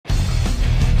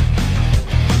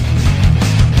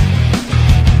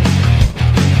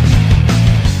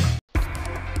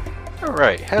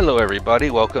Alright, hello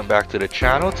everybody, welcome back to the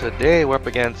channel. Today we're up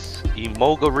against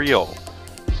Movavi.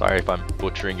 Sorry if I'm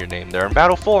butchering your name there. In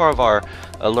Battle 4 of our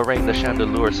Lorraine the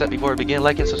Chandelure set. Before we begin,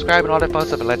 like and subscribe and all that fun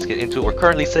stuff, and let's get into it. We're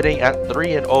currently sitting at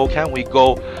 3-0. Can we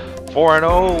go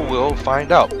 4-0? We'll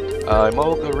find out.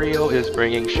 Movavi is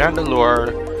bringing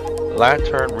Chandelure,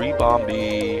 Lantern,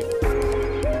 Ribombee,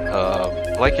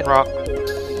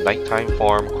 Lycanroc, Nighttime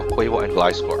Form, Quavo, and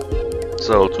Gliscor.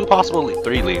 So 2 possible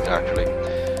 3 leads actually,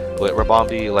 with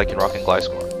Ribombee, Lycanroc, and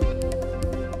Gliscor.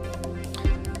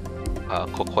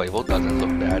 Quavo doesn't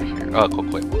look bad here.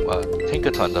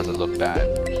 Tinkaton doesn't look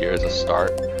bad here as a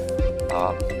start.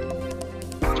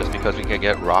 Just because we can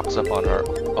get rocks up on our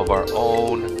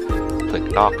own, click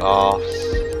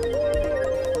knockoffs.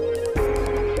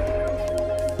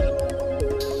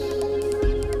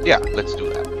 Yeah, let's do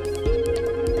that.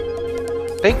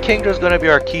 I think Kingdra's gonna be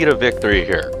our key to victory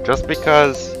here, just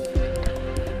because.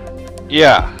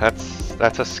 Yeah,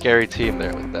 that's a scary team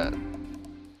there with that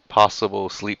possible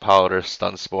Sleep Powder,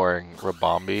 Stun Sporing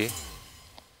Ribombee.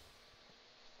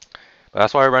 But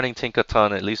that's why we're running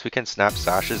Tinkaton. At least we can snap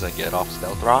sashes and get off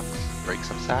Stealth Rocks, break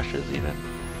some sashes even.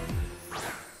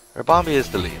 Ribombee is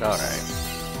the lead. All right.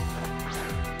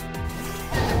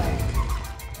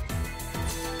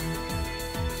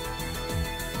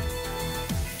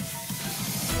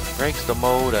 Breaks the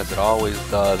mode as it always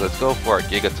does. Let's go for a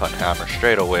Gigaton Hammer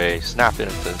straight away. Snap it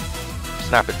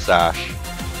sash.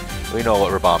 We know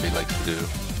what Ribombee likes to do.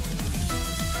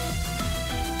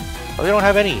 Oh, they don't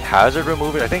have any hazard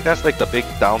remover. I think that's like the big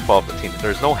downfall of the team.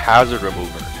 There's no hazard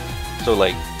remover. So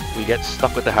like we get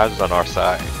stuck with the hazards on our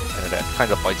side, and that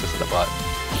kind of bites us in the butt.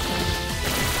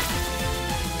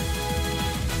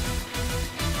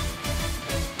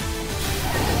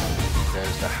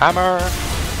 There's the hammer.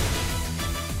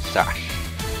 Sash.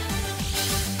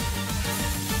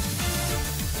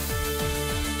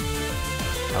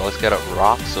 Now let's get a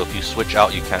rock, so if you switch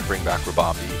out you can't bring back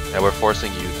Ribombee, and we're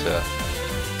forcing you to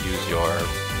use your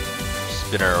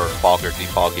spinner or fog or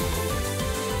defogging move.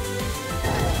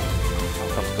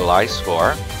 Now comes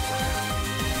Gliscor.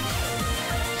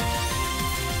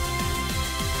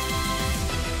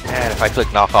 And if I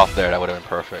click knock off there, that would have been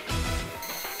perfect.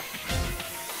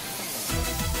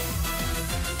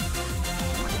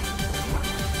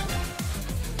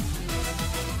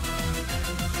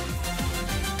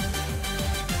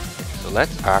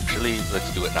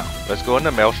 Let's do it now. Let's go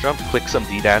into Maelstrom, click some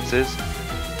D-dances,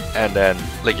 and then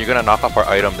like you're gonna knock off our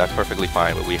item, that's perfectly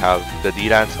fine, but we have the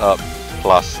D-dance up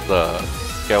plus the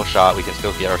scale shot. We can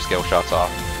still get our scale shots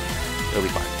off. It'll be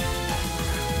fine.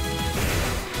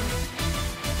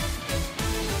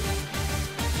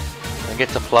 And get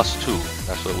to +2.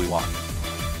 That's what we want.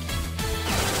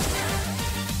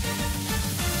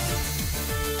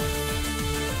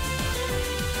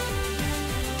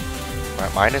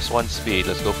 Alright, -1 speed.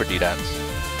 Let's go for D-dance.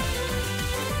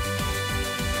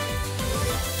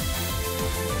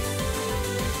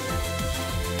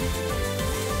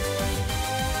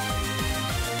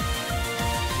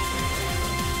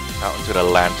 Out into the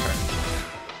lantern.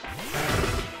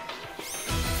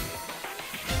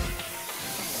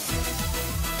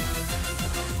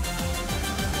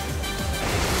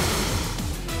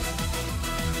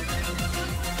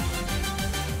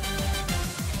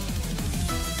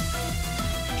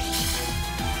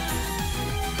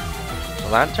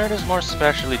 Lantern is more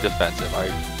specially defensive. I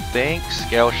think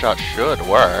Scale Shot should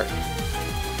work.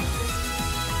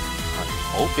 I'm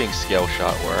hoping Scale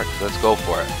Shot works. Let's go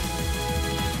for it.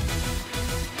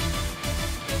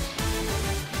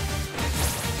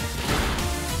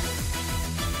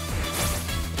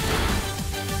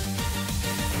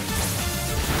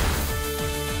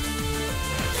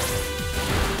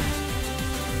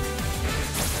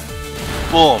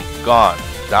 Boom, gone.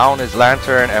 Down is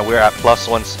Lantern, and we're at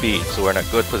 +1 speed, so we're in a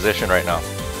good position right now.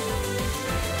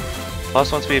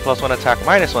 +1 speed, +1 attack,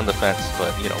 -1 defense,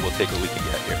 but you know, we'll take what we can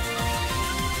get here.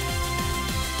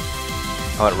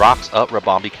 Oh, it rocks up,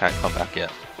 Ribombee can't come back in.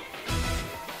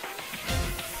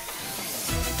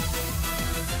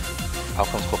 Out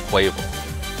comes Quavo.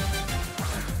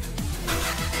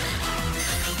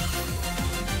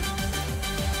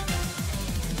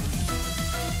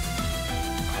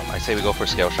 I say we go for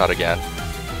Scale Shot again.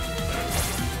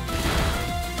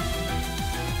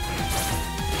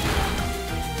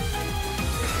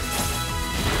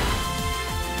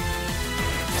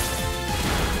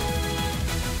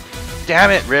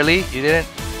 Damn it, really? You didn't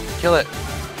kill it.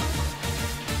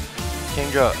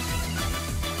 Kingdra.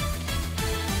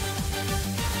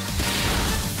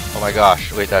 Oh my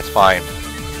gosh, wait, that's fine.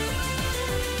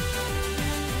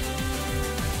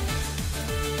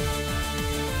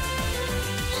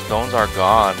 Stones are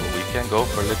gone, but we can go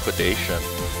for liquidation.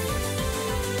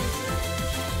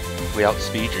 We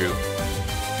outspeed you.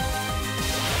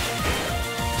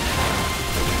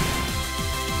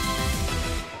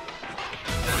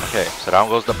 Okay, so down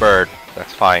goes the bird.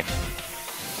 That's fine.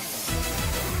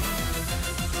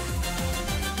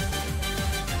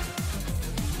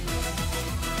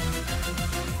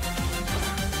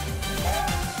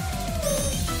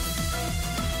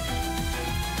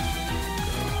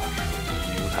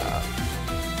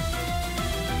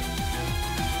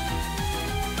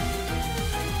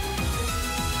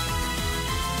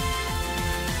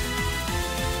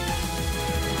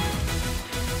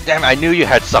 Damn, I knew you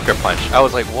had Sucker Punch. I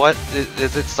was like, what?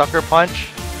 Is it Sucker Punch?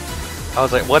 I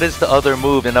was like, what is the other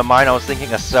move? In the mind, I was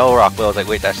thinking a Cell Rock, but I was like,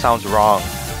 wait, that sounds wrong.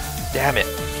 Damn it.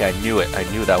 Okay, I knew it. I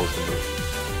knew that was the move.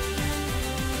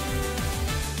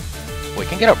 We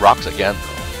can get up rocks again, though.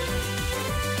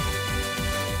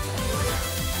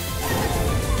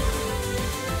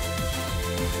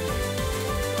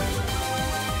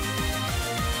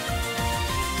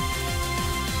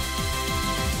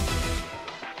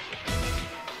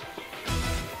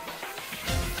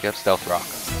 Get Stealth Rock.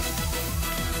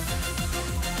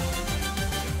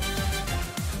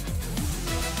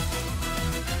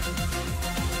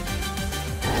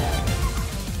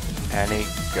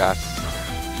 Gas.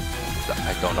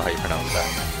 I don't know how you pronounce that.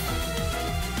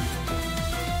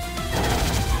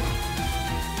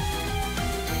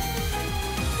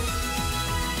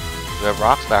 We have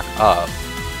rocks back up.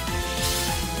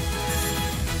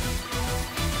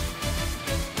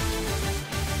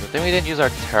 Good thing we didn't use our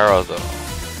Terra though.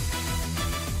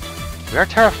 We are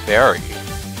Terra Fairy.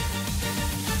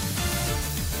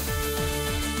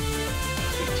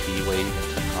 T-Wave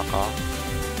into knockoff.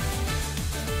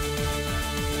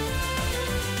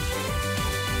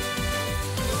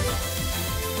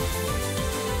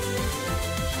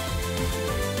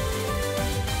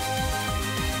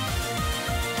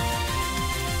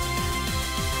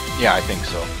 Yeah, I think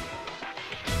so.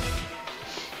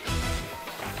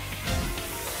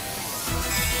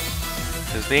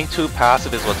 Because being too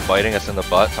passive is what's biting us in the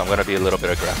butt, so I'm going to be a little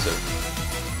bit aggressive.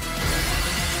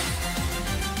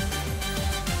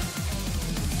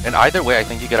 And either way, I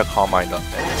think you get a Calm Mind up.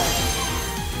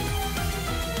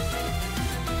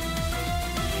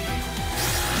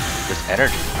 This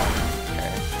energy.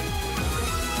 Okay.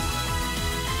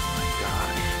 Oh my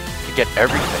gosh. You get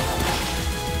everything.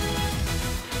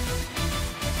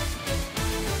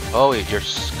 Oh, your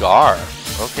Scar.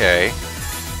 Okay.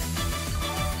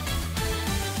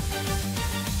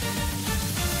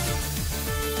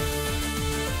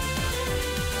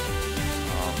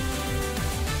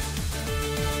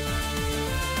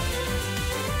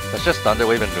 Let's just Thunder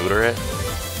Wave and neuter it.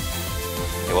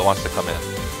 Okay, what wants to come in?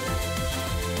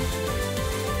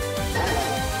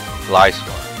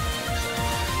 Gliscor.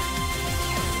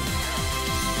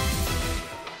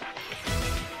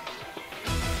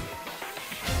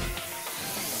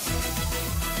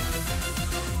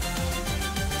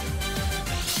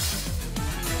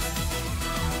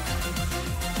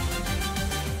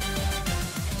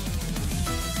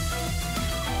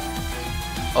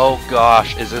 Oh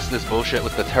gosh, is this bullshit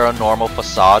with the Terra Normal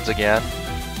facades again?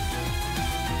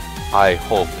 I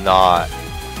hope not.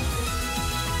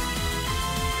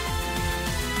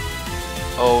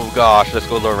 Oh gosh, let's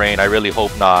go Lorraine, I really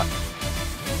hope not.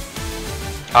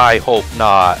 I hope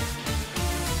not.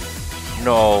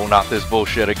 No, not this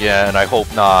bullshit again, I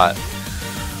hope not.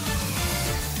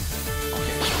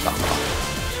 Okay, it's just knockoff.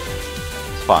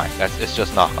 It's fine, it's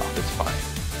just knockoff, it's fine.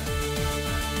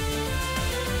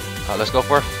 Let's go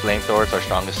for a Flamethrower, it's our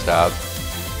strongest stab.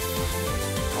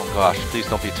 Oh gosh, please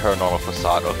don't be Terra Normal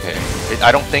Facade, okay.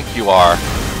 I don't think you are.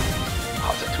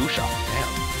 Oh, it's a 2-shot, damn.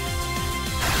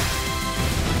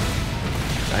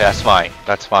 Okay, that's fine,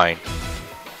 that's fine.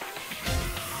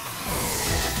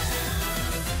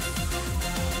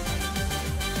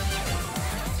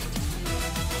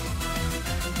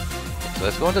 So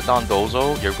let's go into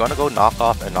Dojo. You're gonna go knock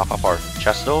off and knock off our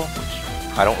Chesto,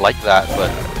 which I don't like that,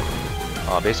 but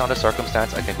based on the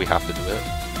circumstance, I think we have to do it.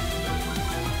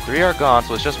 3 are gone,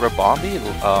 so it's just Ribombee,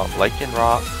 Lichen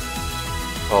Rock.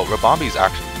 Oh, Ribombee's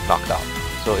actually knocked out.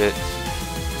 So it's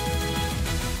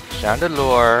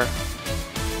Chandelure,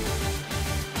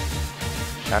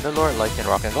 Lichen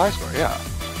Rock, and Gliscor, yeah.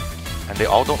 And they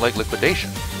all don't like Liquidation.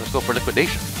 Let's go for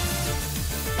Liquidation.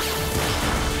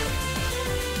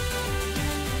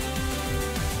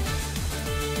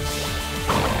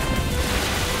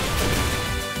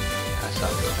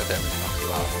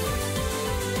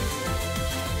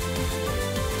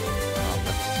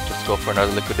 Let's go for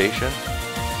another Liquidation.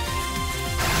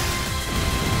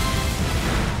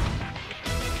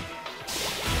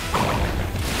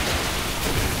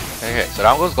 Okay, so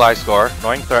down goes Gliscor.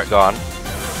 Annoying threat gone.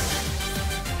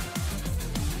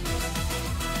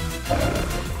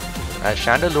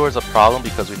 Chandelure is a problem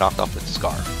because we knocked off its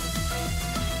Scar.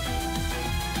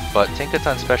 But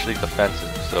Tinkaton's especially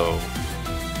defensive, so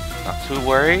not too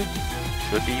worried.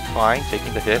 Should be fine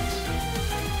taking the hits.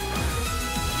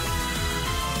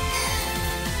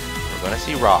 We're gonna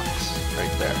see rocks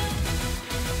right there.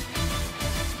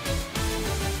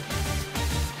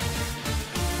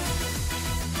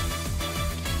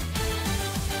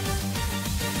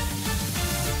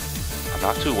 I'm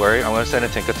not too worried. I'm gonna send a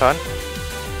Tinkaton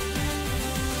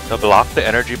to block the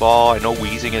energy ball. I know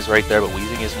Weezing is right there, but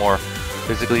Weezing is more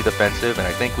physically defensive, and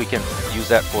I think we can use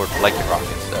that for Lightning Rock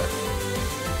instead.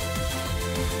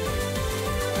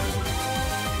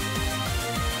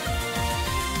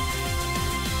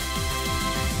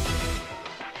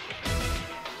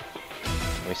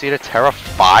 We see the Terra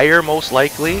Fire most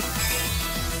likely.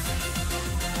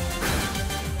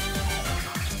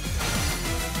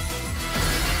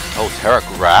 Oh, Terra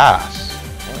Grass.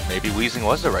 Oh, maybe Weezing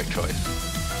was the right choice.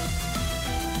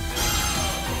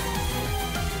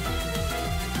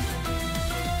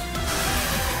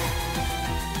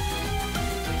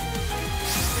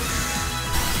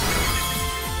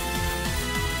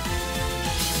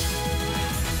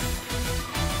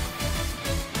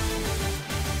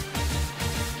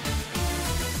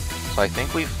 So I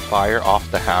think we fire off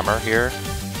the hammer here,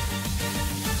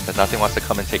 but nothing wants to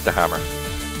come and take the hammer.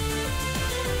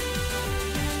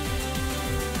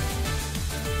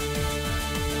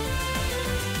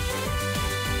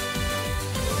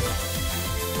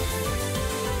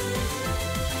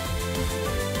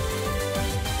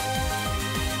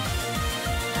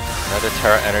 Another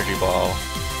Terra Energy Ball.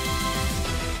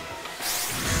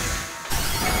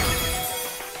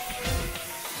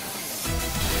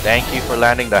 Thank you for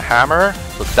landing the hammer.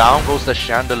 So down goes the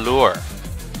Chandelure.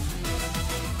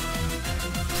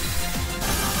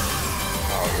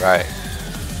 Alright.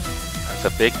 That's a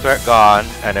big threat gone,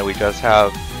 and then we just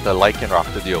have the Lycan Rock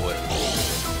to deal with.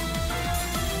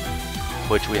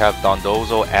 Which we have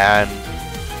Dondozo and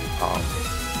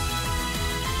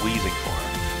Weezing for.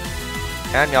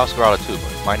 And Meowscarada too,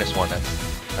 but -1,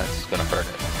 that's gonna hurt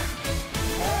it.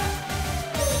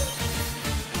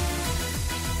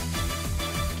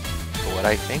 What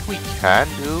I think we can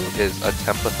do is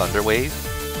attempt a Thunder Wave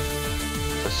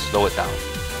to slow it down.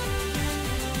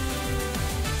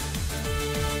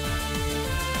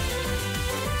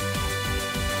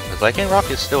 Because Lycan Rock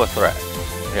is still a threat.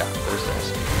 Yeah, there's the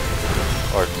SD.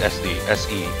 Or SD,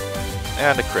 SE.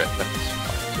 And a crit, that's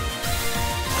fine too.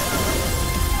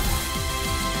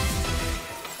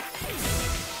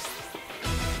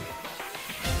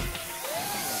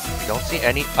 I don't see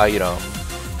any item.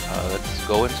 Let's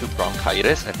go into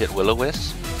Bronchitis and hit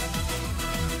Will-O-Wisp.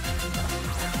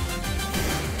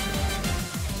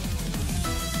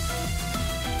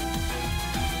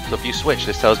 So if you switch,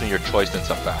 this tells me you're choiced in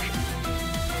some fashion.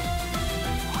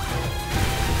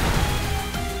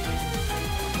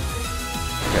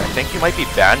 Okay, I think you might be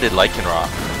banded Lycan Rock.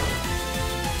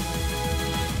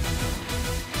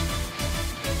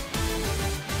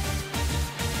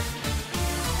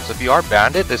 So if you are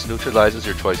banded, this neutralizes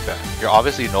your choice band. You're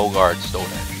obviously no guard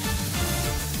Stone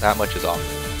Edge. That much is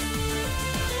obvious.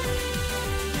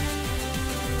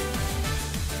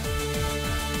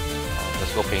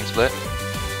 Let's go Pain Split.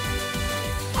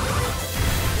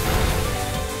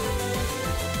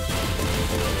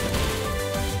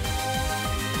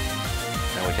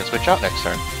 And we can switch out next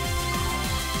turn.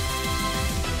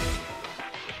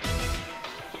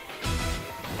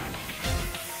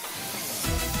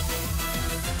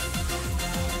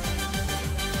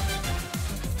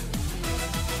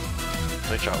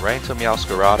 Switch out right into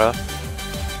Meowscarada.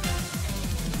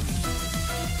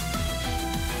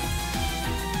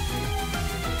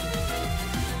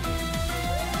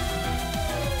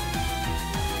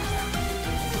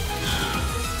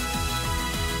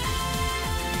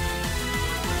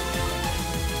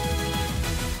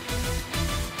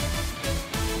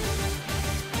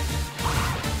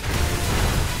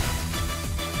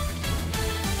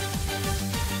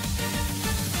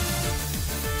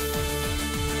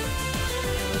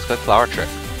 Good Flower Trick.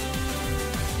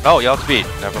 Oh, Yelp Speed.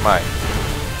 Never mind.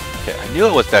 Okay, I knew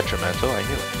it was detrimental. I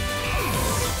knew it.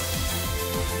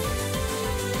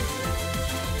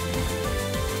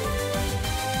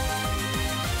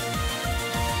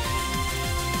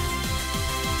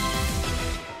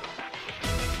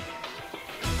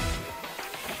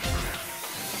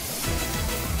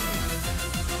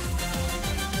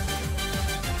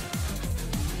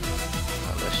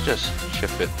 Let's just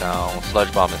chip it down.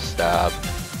 Sludge Bomb is stab.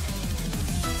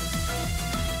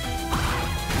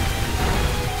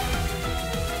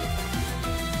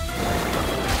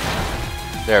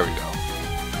 There we go.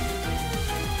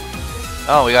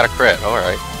 Oh, we got a crit.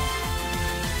 Alright.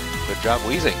 Good job,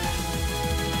 Weezing.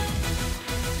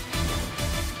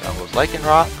 Down goes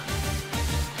Lycanroc.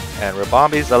 And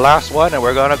Ribombee's the last one, and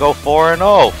we're gonna go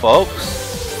 4-0, folks.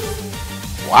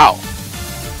 Wow.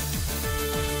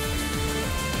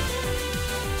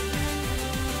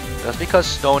 That's because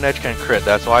Stone Edge can crit.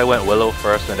 That's why I went Willow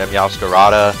first and then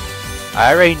Meowscarada.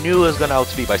 I already knew it was gonna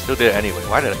outspeed, but I still did it anyway.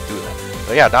 Why did I do that?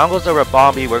 But yeah, down goes the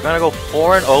Ribombee. We're gonna go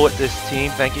 4-0 with this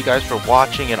team. Thank you guys for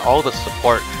watching and all the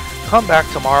support. Come back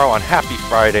tomorrow on Happy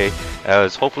Friday,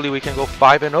 as hopefully we can go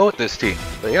 5-0 with this team.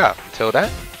 But yeah, until then,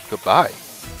 goodbye.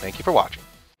 Thank you for watching.